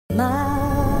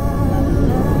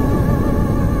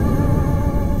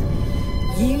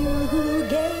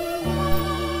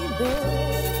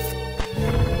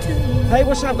Hey,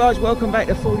 what's up guys? Welcome back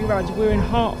to Fordy Runs. We're in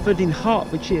Hertford, in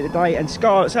Hertfordshire today, and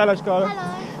Scarlett, say hello Scarlett.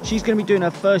 Hello. She's going to be doing her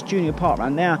first junior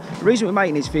parkrun. Now, the reason we're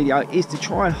making this video is to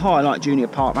try and highlight junior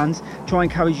parkruns, try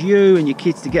and encourage you and your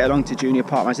kids to get along to junior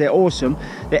parkruns. They're awesome.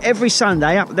 They're every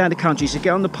Sunday up and down the country, so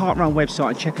get on the Parkrun website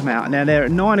and check them out. And now they're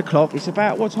at 9 o'clock. It's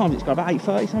about, what time is it? It's got about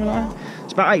 8:30, something like that?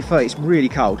 It's about 8:30, it's really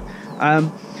cold.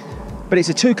 But it's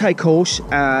a 2K course,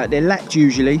 they're lapped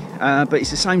usually, but it's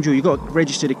the same drill. You've got to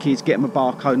register the kids, get them a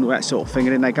barcode and all that sort of thing,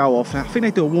 and then they go off. I think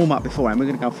they do a warm-up beforehand, we're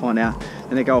going to go find out.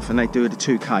 Then they go off and they do the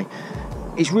 2K.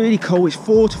 It's really cool. It's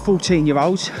 4 to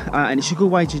 14-year-olds, and it's a good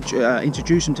way to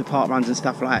introduce them to park runs and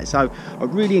stuff like that. So I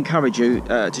really encourage you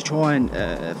to try and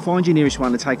find your nearest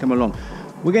one and take them along.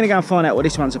 We're going to go and find out what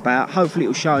this one's about. Hopefully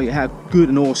it'll show you how good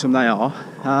and awesome they are.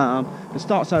 The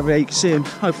start's over there, you can see them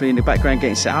hopefully in the background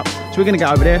getting set up. So we're going to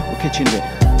go over there, we'll catch you in a bit.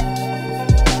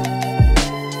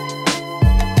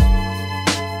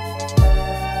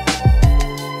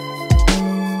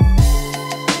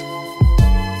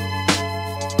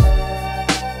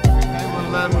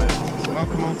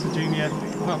 Welcome on to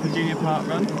Hertford Junior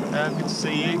Parkrun. Good to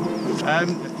see you. A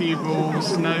few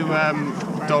rules, no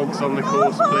dogs on the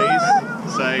course please.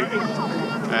 So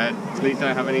please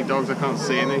don't have any dogs, I can't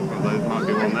see any, although there might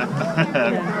be one there.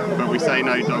 But we say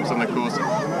no dogs on the course.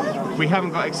 We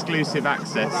haven't got exclusive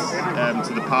access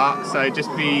to the park, so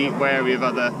just be wary of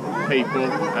other people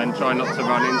and try not to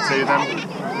run into them.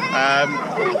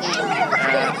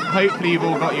 Hopefully you've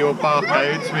all got your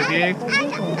barcodes with you.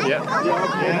 Yeah,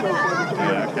 okay.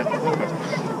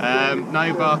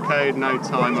 No barcode, no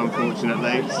time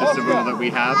unfortunately, it's just a rule that we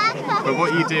have. But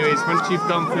what you do is once you've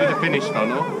gone through the finish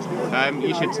funnel,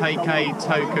 you should take a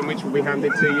token which will be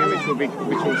handed to you,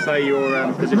 which will say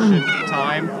your position,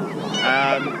 time,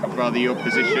 rather your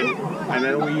position, and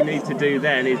then all you need to do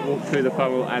then is walk through the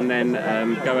funnel and then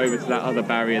go over to that other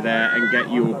barrier there and get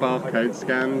your barcode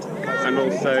scanned and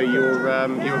also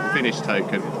your finish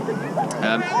token.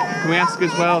 Can we ask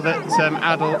as well that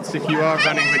adults, if you are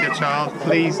running with your child,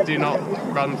 please do not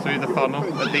run through the funnel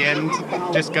at the end.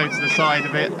 Just go to the side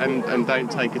of it and don't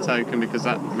take a token because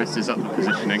that messes up the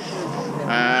positioning.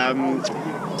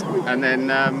 And then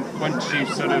once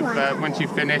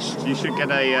you've finished, you should get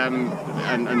a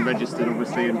and registered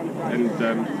obviously and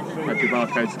have your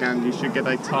barcode scanned. You should get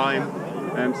a time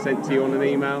sent to you on an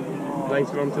email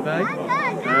later on today.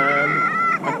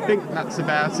 I think that's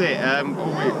about it.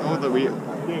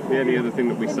 The only other thing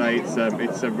that we say,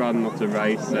 it's a run, not a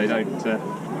race, so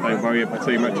don't worry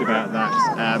too much about that.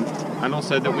 And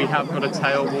also that we have got a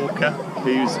tail walker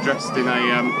who's dressed in a,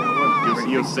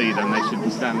 you'll see them, they should be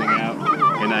standing out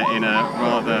in a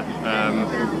rather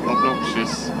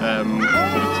obnoxious sort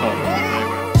of top.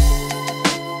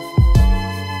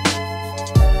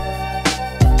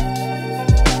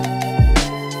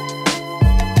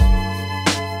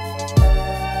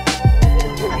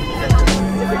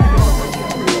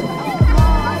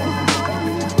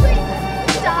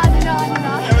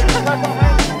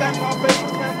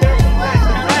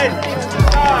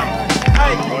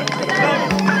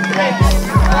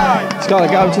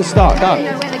 Scarlett, go over to the start, go. I don't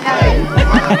know where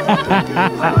they're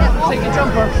going. Take your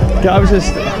jumper. Go over to the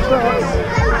start.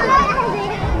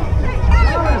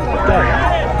 Go.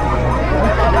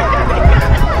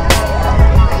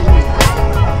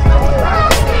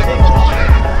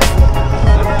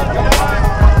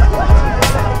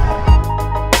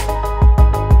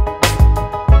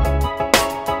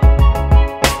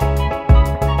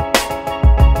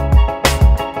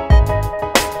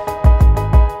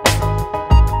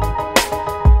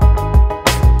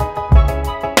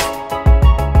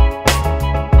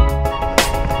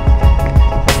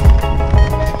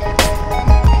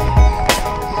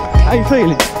 How you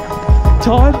feeling?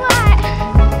 Tired?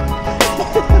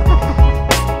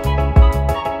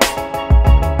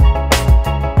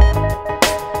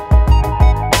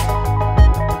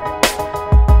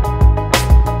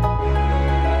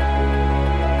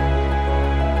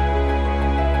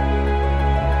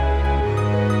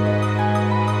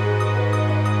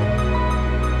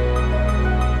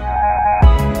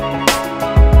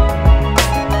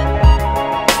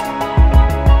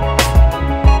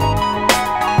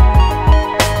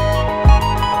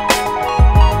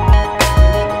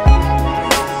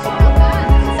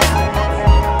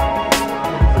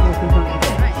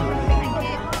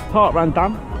 Parkrun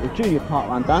done, the junior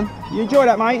parkrun done. You enjoy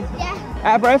that, mate? Yeah.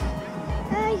 Out of breath?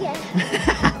 Yeah.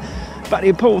 But the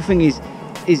important thing is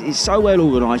it's so well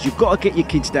organised. You've got to get your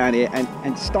kids down here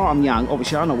and start them young.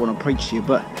 Obviously, I don't want to preach to you,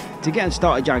 but to get them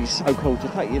started young is so cool. To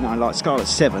take, like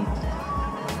Scarlett's 7, to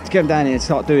get them down here and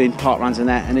start doing park runs and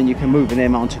that, and then you can move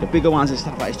them onto the bigger ones and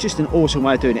stuff like that. It's just an awesome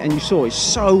way of doing it. And you saw it's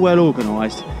so well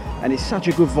organised. and it's such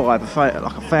a good vibe,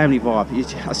 like a family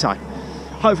vibe. I say,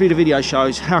 hopefully the video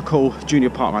shows how cool junior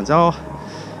parkruns are,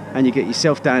 and you get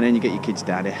yourself down there and you get your kids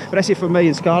down there. But that's it from me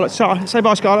and Scarlett. So say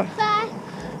bye, Scarlett. Bye.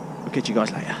 We'll catch you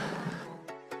guys later.